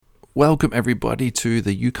Welcome everybody to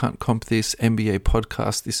the You Can't Comp This NBA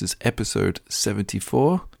podcast. This is episode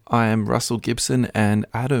 74. I am Russell Gibson and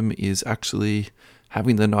Adam is actually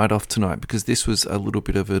having the night off tonight because this was a little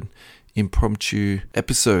bit of an impromptu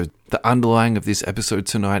episode. The underlying of this episode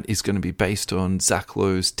tonight is going to be based on Zach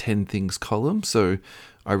Lowe's 10 Things column. So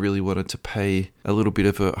I really wanted to pay a little bit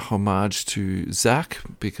of a homage to Zach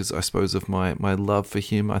because I suppose of my love for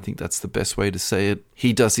him. I think that's the best way to say it.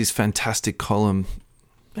 He does his fantastic column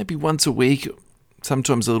maybe once a week,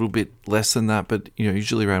 sometimes a little bit less than that, but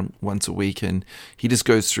usually around once a week, and he just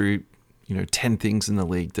goes through 10 things in the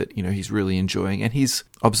league that he's really enjoying, and his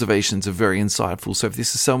observations are very insightful. So if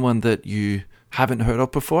this is someone that you haven't heard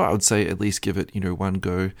of before, I would say at least give it one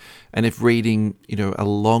go. And if reading a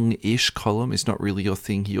long-ish column is not really your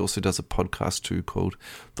thing, he also does a podcast too called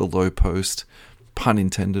The Low Post, pun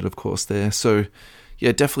intended of course there. So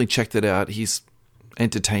yeah, definitely check that out. He's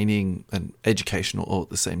entertaining and educational all at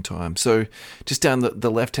the same time. So just down the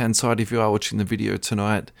left-hand side, if you are watching the video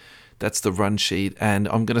tonight, that's the run sheet. And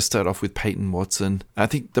I'm going to start off with Peyton Watson. I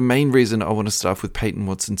think the main reason I want to start off with Peyton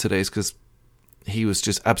Watson today is because he was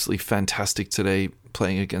just absolutely fantastic today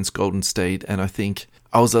playing against Golden State. And I think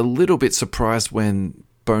I was a little bit surprised when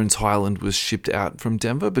Bones Highland was shipped out from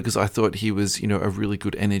Denver because I thought he was, a really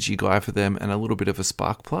good energy guy for them and a little bit of a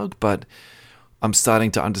spark plug. But I'm starting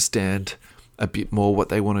to understand a bit more what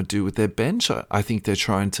they want to do with their bench. I think they're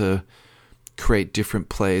trying to create different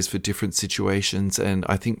players for different situations, and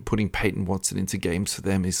I think putting Peyton Watson into games for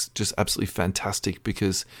them is just absolutely fantastic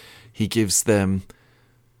because he gives them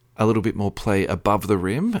a little bit more play above the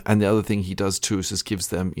rim, and the other thing he does too is just gives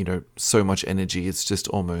them, so much energy. It's just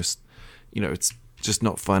almost, it's just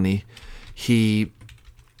not funny. He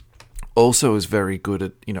also is very good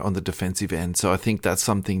at, on the defensive end, so I think that's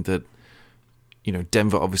something that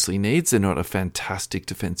Denver obviously needs. They're not a fantastic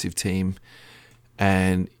defensive team.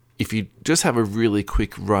 And if you just have a really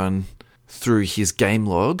quick run through his game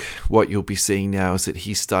log, what you'll be seeing now is that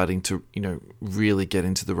he's starting to, really get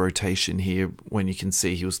into the rotation here when you can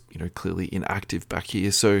see he was, clearly inactive back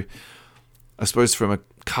here. So I suppose from a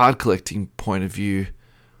card collecting point of view,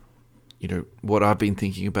 what I've been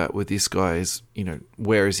thinking about with this guy is,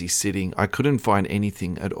 where is he sitting? I couldn't find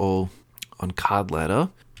anything at all on Card Ladder.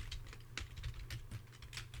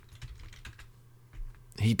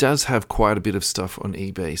 He does have quite a bit of stuff on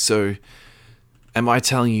eBay. So am I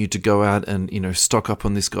telling you to go out and, stock up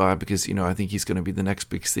on this guy because, I think he's going to be the next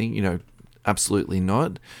big thing? Absolutely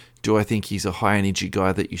not. Do I think he's a high energy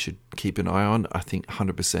guy that you should keep an eye on? I think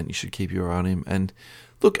 100% you should keep your eye on him. And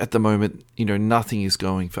look, at the moment, nothing is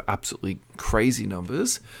going for absolutely crazy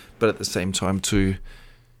numbers. But at the same time too,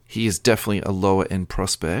 he is definitely a lower end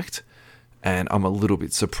prospect. And I'm a little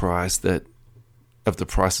bit surprised of the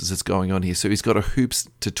prices that's going on here. So he's got a hoops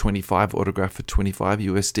to 25 autograph for 25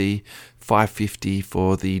 USD, 550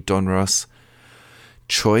 for the Donruss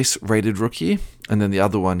choice rated rookie. And then the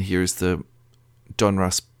other one here is the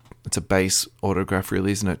Donruss, it's a base autograph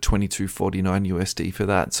really, isn't it? 22.49 USD for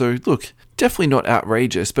that. So look, definitely not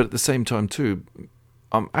outrageous, but at the same time too,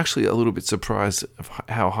 I'm actually a little bit surprised of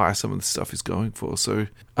how high some of the stuff is going for. So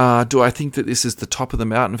do I think that this is the top of the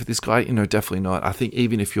mountain for this guy? Definitely not. I think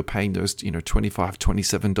even if you're paying those, $25,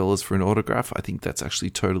 $27 for an autograph, I think that's actually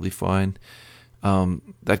totally fine.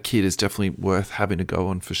 That kid is definitely worth having a go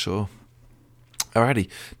on for sure. Alrighty,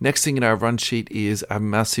 next thing in our run sheet is a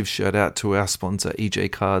massive shout out to our sponsor,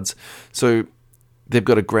 EJ Cards. So they've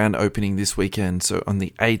got a grand opening this weekend. So on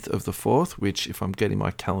the 8th of the 4th, which if I'm getting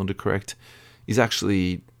my calendar correct, is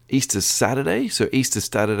actually Easter Saturday. So Easter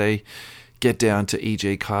Saturday, get down to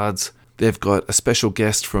EJ Cards. They've got a special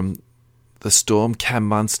guest from the Storm, Cam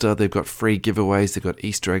Munster. They've got free giveaways. They've got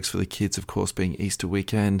Easter eggs for the kids, of course, being Easter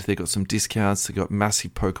weekend. They've got some discounts. They've got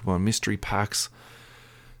massive Pokemon mystery packs.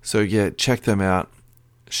 So yeah, check them out.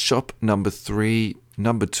 Shop number 3,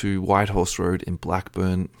 number 2, Whitehorse Road in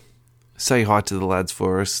Blackburn. Say hi to the lads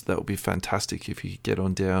for us. That would be fantastic if you could get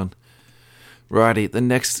on down. Righty, the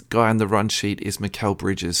next guy on the run sheet is Mikal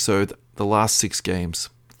Bridges. So the last 6 games,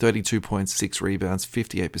 32 points, 6 rebounds,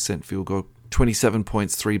 58% field goal, 27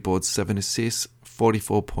 points, 3 boards, 7 assists,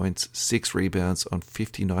 44 points, 6 rebounds on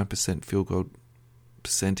 59% field goal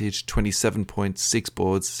percentage, 27 points, 6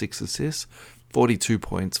 boards, 6 assists, 42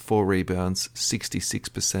 points, 4 rebounds,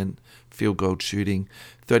 66% field goal shooting,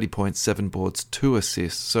 30 points, 7 boards, 2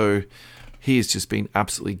 assists. So he has just been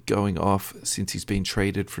absolutely going off since he's been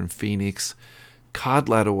traded from Phoenix. Card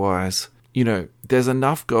ladder wise, there's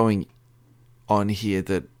enough going on here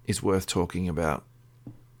that is worth talking about.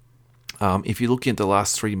 If you look at the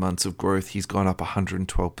last 3 months of growth, he's gone up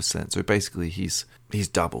 112%. So basically he's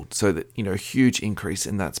doubled. So that, huge increase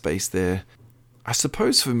in that space there. I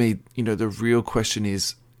suppose for me, the real question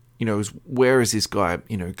is, is where is this guy,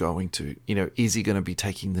 going to? Is he going to be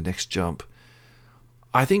taking the next jump?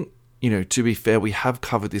 I think, to be fair, we have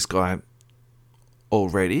covered this guy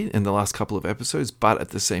already in the last couple of episodes, but at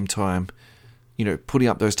the same time, putting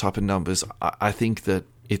up those type of numbers, I think that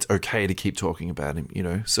it's okay to keep talking about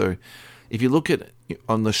him, So if you look at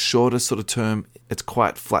on the shorter sort of term, it's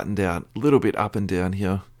quite flattened out, a little bit up and down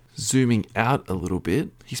here. Zooming out a little bit,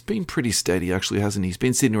 he's been pretty steady actually, hasn't he? He's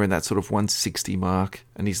been sitting around that sort of 160 mark,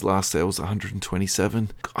 and his last sale was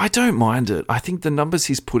 127. I don't mind it. I think the numbers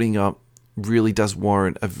he's putting up really does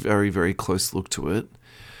warrant a very, very close look to it.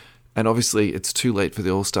 And obviously it's too late for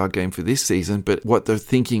the All-Star game for this season, but what the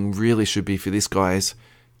thinking really should be for this guy is,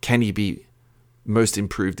 can he be most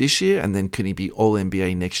improved this year, and then can he be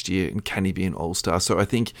All-NBA next year, and can he be an All-Star? So I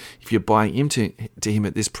think if you're buying into him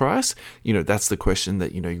at this price, that's the question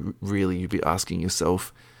that really you'd be asking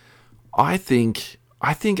yourself. I think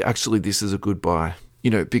actually this is a good buy,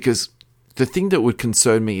 because the thing that would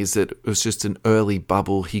concern me is that it was just an early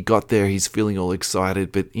bubble. He got there, he's feeling all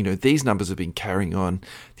excited, but these numbers have been carrying on.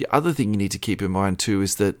 The other thing you need to keep in mind too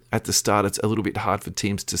is that at the start it's a little bit hard for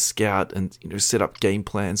teams to scout and set up game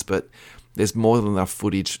plans, but there's more than enough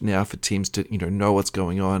footage now for teams to know what's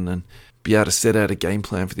going on and be able to set out a game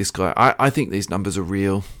plan for this guy. I think these numbers are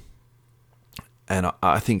real, and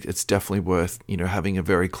I think it's definitely worth having a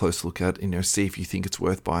very close look at, see if you think it's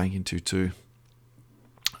worth buying into too.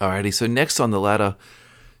 Alrighty, so next on the ladder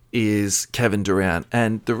is Kevin Durant,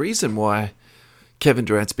 and the reason why Kevin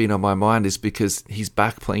Durant's been on my mind is because he's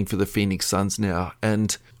back playing for the Phoenix Suns now,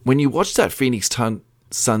 and when you watch that Phoenix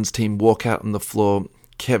Suns team walk out on the floor,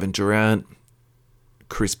 Kevin Durant,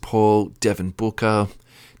 Chris Paul, Devin Booker,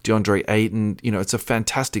 DeAndre Ayton, it's a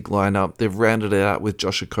fantastic lineup. They've rounded it out with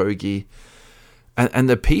Josh Okogie, and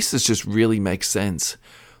the pieces just really make sense.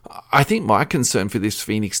 I think my concern for this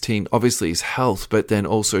Phoenix team obviously is health, but then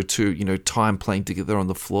also too, time playing together on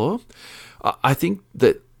the floor. I think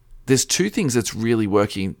that there's two things that's really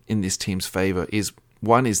working in this team's favor.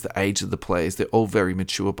 One is the age of the players. They're all very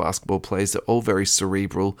mature basketball players. They're all very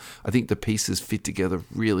cerebral. I think the pieces fit together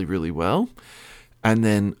really, really well. And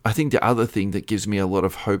then I think the other thing that gives me a lot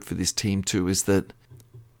of hope for this team too is that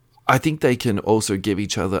I think they can also give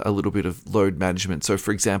each other a little bit of load management. So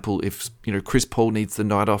for example, if Chris Paul needs the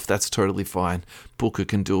night off, that's totally fine. Booker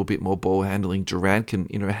can do a bit more ball handling. Durant can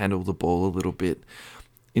handle the ball a little bit.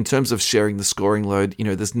 In terms of sharing the scoring load,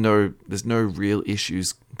 there's no real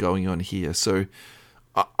issues going on here. So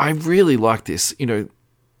I really like this.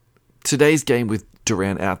 Today's game with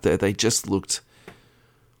Durant out there, they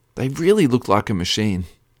really looked like a machine.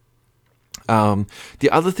 The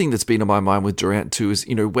other thing that's been on my mind with Durant too is,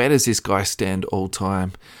 where does this guy stand all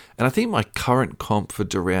time? And I think my current comp for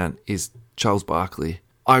Durant is Charles Barkley.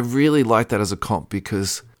 I really like that as a comp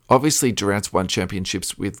because obviously Durant's won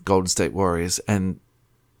championships with Golden State Warriors and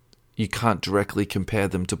you can't directly compare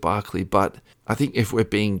them to Barkley. But I think if we're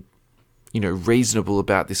being reasonable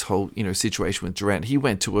about this whole, situation with Durant, he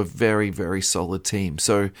went to a very, very solid team.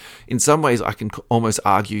 So in some ways, I can almost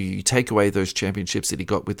argue you take away those championships that he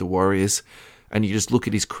got with the Warriors and you just look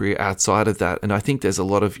at his career outside of that. And I think there's a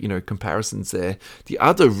lot of, comparisons there. The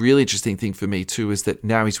other really interesting thing for me too is that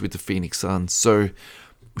now he's with the Phoenix Suns. So,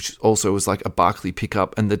 which also was like a Barkley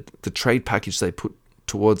pickup, and the trade package they put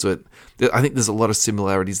towards it, I think there's a lot of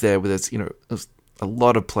similarities there where there's, a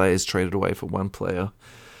lot of players traded away for one player.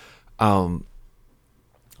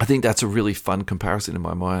 I think that's a really fun comparison in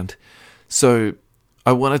my mind. So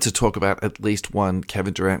I wanted to talk about at least one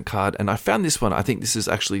Kevin Durant card, and I found this one. I think this is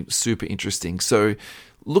actually super interesting. So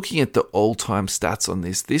looking at the all-time stats on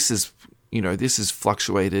this is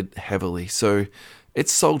fluctuated heavily. So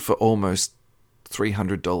it's sold for almost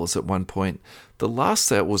 $300 at one point. The last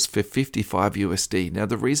sale was for $55 USD. Now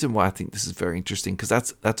the reason why I think this is very interesting, because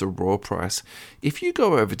that's a raw price. If you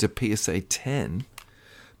go over to PSA 10,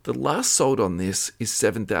 the last sold on this is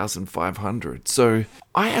 $7,500. So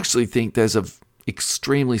I actually think there's a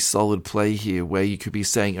extremely solid play here where you could be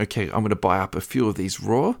saying, okay, I'm going to buy up a few of these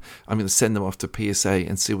raw. I'm going to send them off to PSA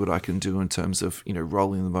and see what I can do in terms of,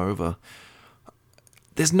 rolling them over.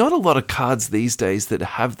 There's not a lot of cards these days that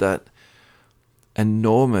have that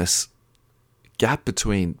enormous gap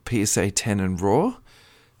between PSA 10 and raw.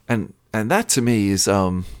 And that to me is,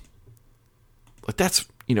 that's,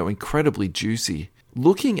 incredibly juicy.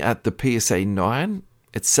 Looking at the PSA 9,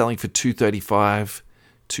 it's selling for $235,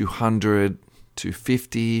 $200,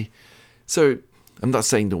 $250. So I'm not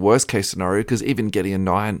saying the worst case scenario, because even getting a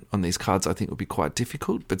 9 on these cards I think would be quite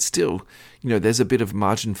difficult, but still, there's a bit of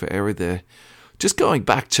margin for error there. just going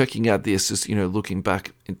back, checking out this, just, looking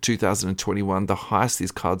back in 2021, the highest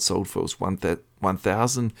this card sold for was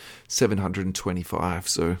 1,725.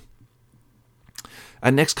 So our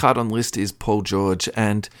next card on the list is Paul George,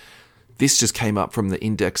 and this just came up from the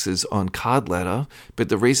indexes on Card Ladder, but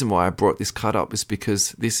the reason why I brought this card up is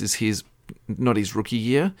because this is not his rookie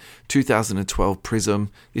year, 2012 Prism.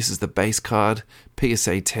 This is the base card,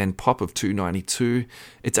 PSA 10 pop of 292.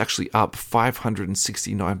 It's actually up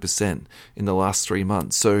 569% in the last 3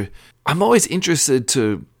 months. So I'm always interested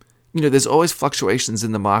to, there's always fluctuations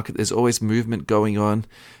in the market. There's always movement going on.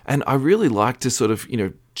 And I really like to sort of,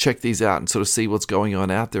 check these out and sort of see what's going on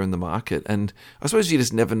out there in the market. And I suppose you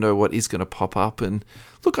just never know what is going to pop up. And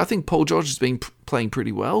look, I think Paul George has been playing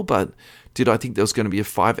pretty well, but did I think there was going to be a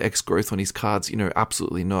 5x growth on his cards?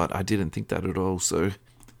 Absolutely not. I didn't think that at all. So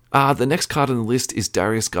the next card on the list is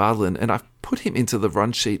Darius Garland, and I've put him into the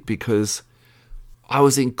run sheet because I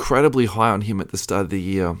was incredibly high on him at the start of the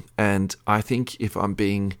year. And I think if I'm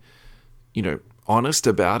being, honest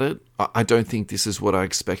about it, I don't think this is what I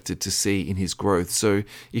expected to see in his growth. So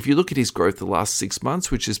if you look at his growth the last 6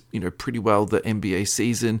 months, which is, pretty well the NBA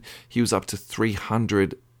season, he was up to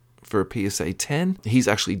 300 for a PSA 10. He's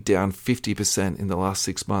actually down 50% in the last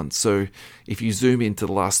 6 months. So if you zoom into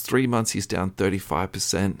the last 3 months, he's down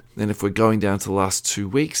 35%. Then if we're going down to the last 2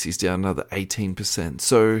 weeks, he's down another 18%.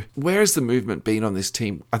 So where has the movement been on this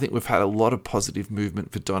team? I think we've had a lot of positive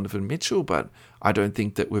movement for Donovan Mitchell, but I don't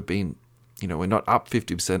think that we've been, we're not up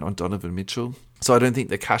 50% on Donovan Mitchell. So I don't think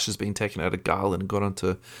the cash has been taken out of Garland and got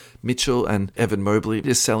onto Mitchell, and Evan Mobley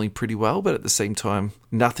is selling pretty well, but at the same time,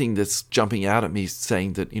 nothing that's jumping out at me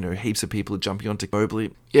saying that, heaps of people are jumping onto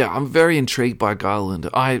Mobley. Yeah, I'm very intrigued by Garland.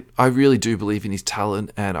 I really do believe in his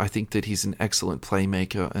talent, and I think that he's an excellent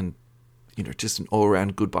playmaker and, just an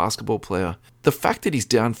all-around good basketball player. The fact that he's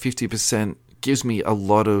down 50% gives me a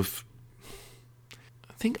lot of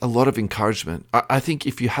encouragement. I think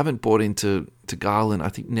if you haven't bought into Garland, I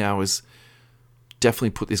think now is definitely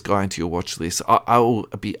put this guy into your watch list. I will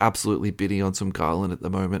be absolutely bidding on some Garland at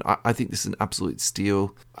the moment. I think this is an absolute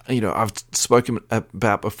steal. I've spoken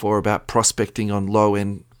about before about prospecting on low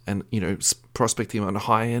end and, prospecting on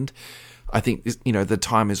high end. I think, the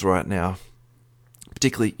time is right now.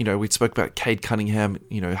 Particularly, we spoke about Cade Cunningham,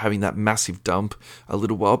 having that massive dump a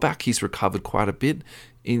little while back. He's recovered quite a bit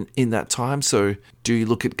in that time. So do you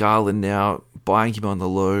look at Garland now, buying him on the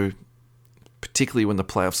low, particularly when the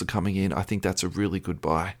playoffs are coming in? I think that's a really good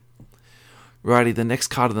buy. Righty, the next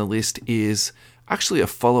card on the list is actually a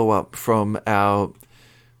follow-up from our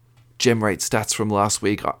gem rate stats from last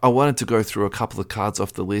week. I wanted to go through a couple of cards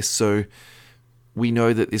off the list. So we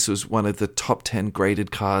know that this was one of the top 10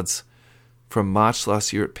 graded cards from March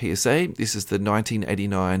last year at PSA. This is the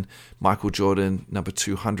 1989 Michael Jordan number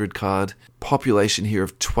 200 card. Population here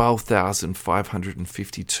of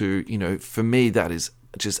 12,552. For me, that is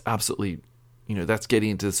just absolutely, that's getting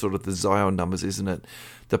into sort of the Zion numbers, isn't it?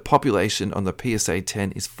 The population on the PSA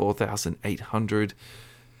 10 is 4,800.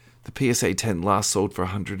 The PSA 10 last sold for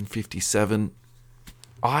 157.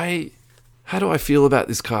 How do I feel about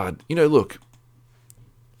this card? Look,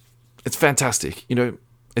 it's fantastic.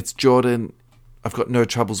 It's Jordan. I've got no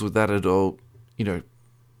troubles with that at all.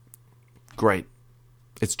 Great.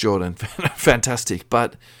 It's Jordan. Fantastic.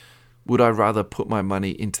 But would I rather put my money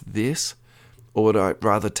into this, or would I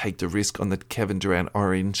rather take the risk on the Kevin Durant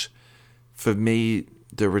orange? For me,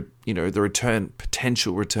 the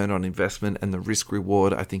potential return on investment and the risk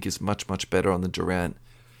reward, I think, is much, much better on the Durant.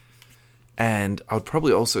 And I would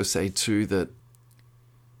probably also say too that,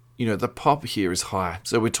 the pop here is high.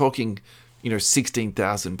 So we're talking,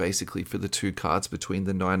 16,000 basically for the two cards between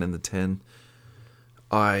the 9 and the 10.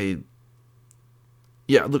 I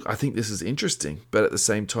think this is interesting, but at the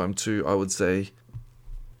same time too, I would say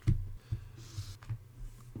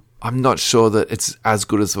I'm not sure that it's as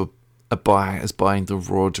good as a buy as buying the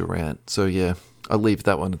raw Durant. So yeah, I'll leave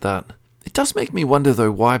that one at that. It does make me wonder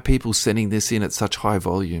though why people sending this in at such high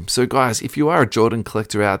volume. So guys, if you are a Jordan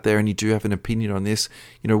collector out there and you do have an opinion on this,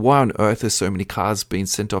 why on earth are so many cards being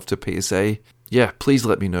sent off to PSA? Yeah, please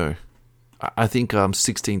let me know. I think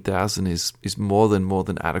 16,000 is more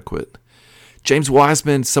than adequate. James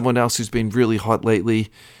Wiseman, someone else who's been really hot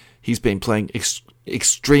lately. He's been playing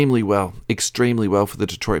extremely well for the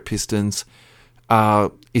Detroit Pistons.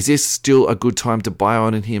 Is this still a good time to buy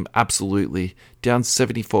on in him? Absolutely. Down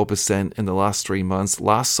 74% in the last 3 months.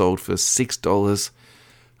 Last sold for $6.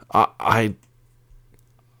 I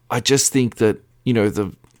just think that,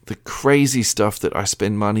 the crazy stuff that I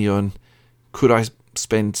spend money on, could I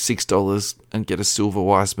spend $6 and get a silver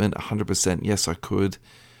Wiseman? 100% yes, I could.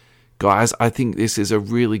 guys, I think this is a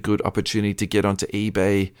really good opportunity to get onto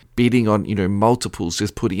eBay, bidding on, multiples,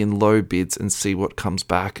 just putting in low bids and see what comes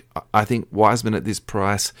back. I think Wiseman at this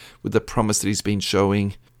price, with the promise that he's been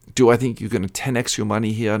showing, do I think you're going to 10x your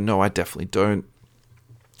money here? No, I definitely don't.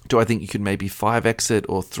 Do I think you could maybe 5x it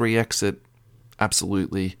or 3x it?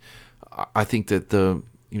 Absolutely. I think that the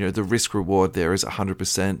risk reward there is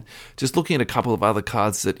 100%. Just looking at a couple of other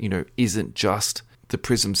cards that, isn't just the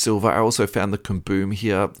Prism Silver. I also found the Kaboom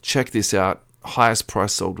here. Check this out. Highest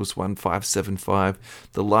price sold was 1575.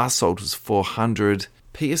 The last sold was 400.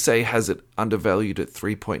 PSA has it undervalued at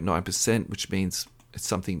 3.9%, which means it's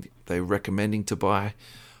something they're recommending to buy.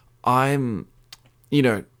 How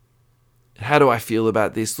do I feel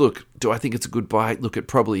about this? Look, do I think it's a good buy? Look, it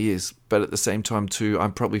probably is. But at the same time, too, I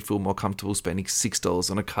probably feel more comfortable spending $6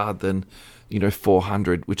 on a card than,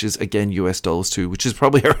 $400, which is, again, US dollars, too, which is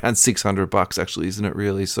probably around $600, actually, isn't it,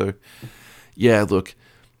 really? So, yeah, look,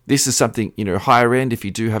 this is something, higher end. If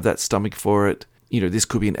you do have that stomach for it, this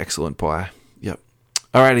could be an excellent buy. Yep.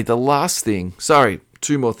 Alrighty, the last thing,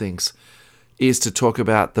 two more things, is to talk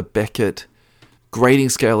about the Beckett grading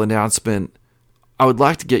scale announcement. I would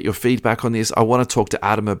like to get your feedback on this. I want to talk to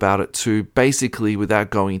Adam about it too. Basically, without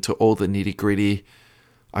going into all the nitty gritty,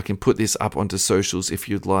 I can put this up onto socials if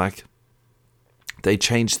you'd like. They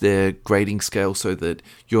changed their grading scale so that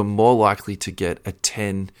you're more likely to get a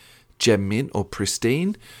 10 gem mint or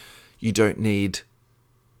pristine. You don't need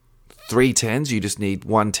 3 10s, you just need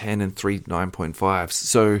 1 10 and 3 9.5s.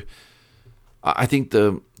 So I think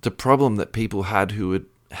the problem that people had who had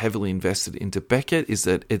heavily invested into Beckett is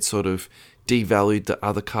that it sort of devalued the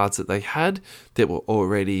other cards that they had that were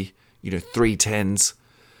already, 3 10s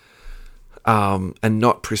and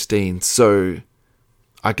not pristine. So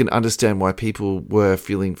I can understand why people were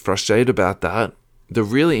feeling frustrated about that. The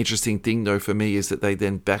really interesting thing, though, for me is that they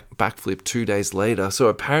then backflipped 2 days later. So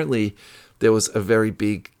apparently there was a very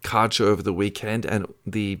big card show over the weekend, and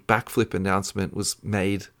the backflip announcement was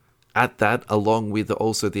made at that, along with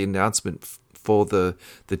also the announcement for the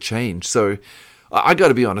change. So I got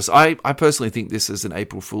to be honest, I personally think this is an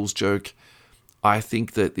April Fool's joke. I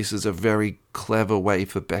think that this is a very clever way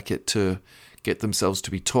for Beckett to get themselves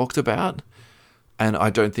to be talked about, and I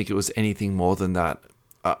don't think it was anything more than that.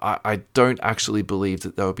 I don't actually believe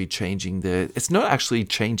that they'll be changing it's not actually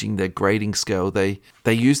changing their grading scale. They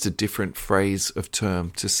used a different phrase of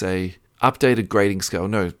term to say updated grading scale.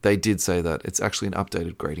 No, they did say that. It's actually an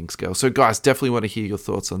updated grading scale. So guys, definitely want to hear your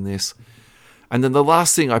thoughts on this. And then the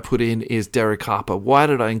last thing I put in is Derek Harper. Why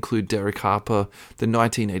did I include Derek Harper, the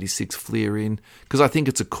 1986 Fleer, in? Because I think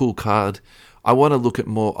it's a cool card. I want to look at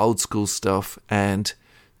more old school stuff, and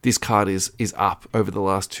this card is up over the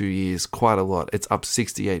last 2 years quite a lot. It's up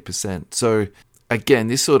 68%. So again,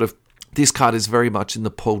 this card is very much in the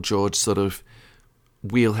Paul George sort of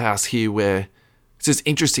wheelhouse here, where it's just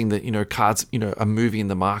interesting that, cards, are moving in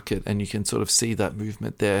the market, and you can sort of see that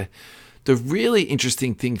movement there. The really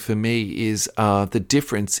interesting thing for me is the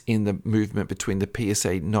difference in the movement between the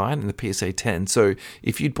PSA 9 and the PSA 10. So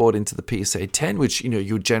if you'd bought into the PSA 10, which,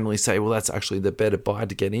 you would generally say, well, that's actually the better buy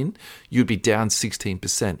to get in, you'd be down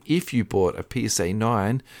 16%. If you bought a PSA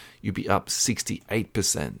 9, you'd be up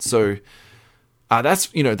 68%. So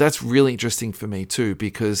that's really interesting for me too,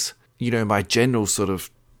 because, my general sort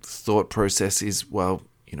of thought process is, well,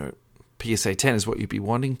 PSA 10 is what you'd be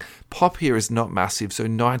wanting. Pop here is not massive, so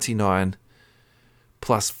 99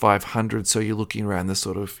 plus 500, so you're looking around the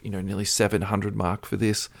sort of, nearly 700 mark for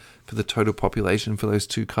this, for the total population for those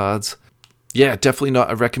two cards. Yeah, definitely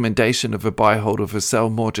not a recommendation of a buy, hold, or a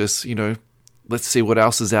sell, more just, let's see what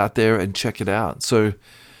else is out there and check it out. So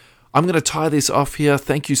I'm going to tie this off here.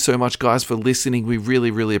 Thank you so much, guys, for listening. We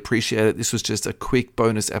really, really appreciate it. This was just a quick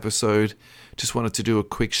bonus episode. Just wanted to do a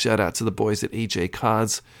quick shout out to the boys at EJ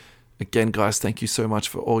Cards. Again, guys, thank you so much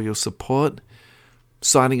for all your support.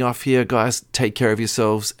 Signing off here, guys. Take care of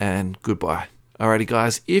yourselves, and goodbye. Alrighty,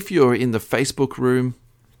 guys. If you're in the Facebook room,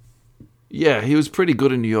 yeah, he was pretty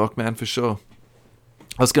good in New York, man, for sure.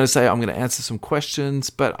 I was going to say I'm going to answer some questions,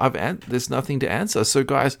 but there's nothing to answer. So,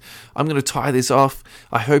 guys, I'm going to tie this off.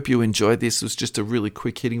 I hope you enjoyed this. It was just a really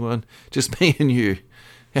quick hitting one. Just me and you.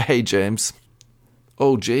 Hey, James.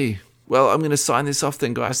 Oh, gee. Well, I'm going to sign this off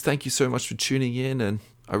then, guys. Thank you so much for tuning in, and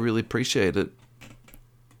I really appreciate it.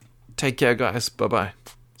 Take care, guys. Bye-bye.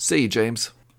 See you, James.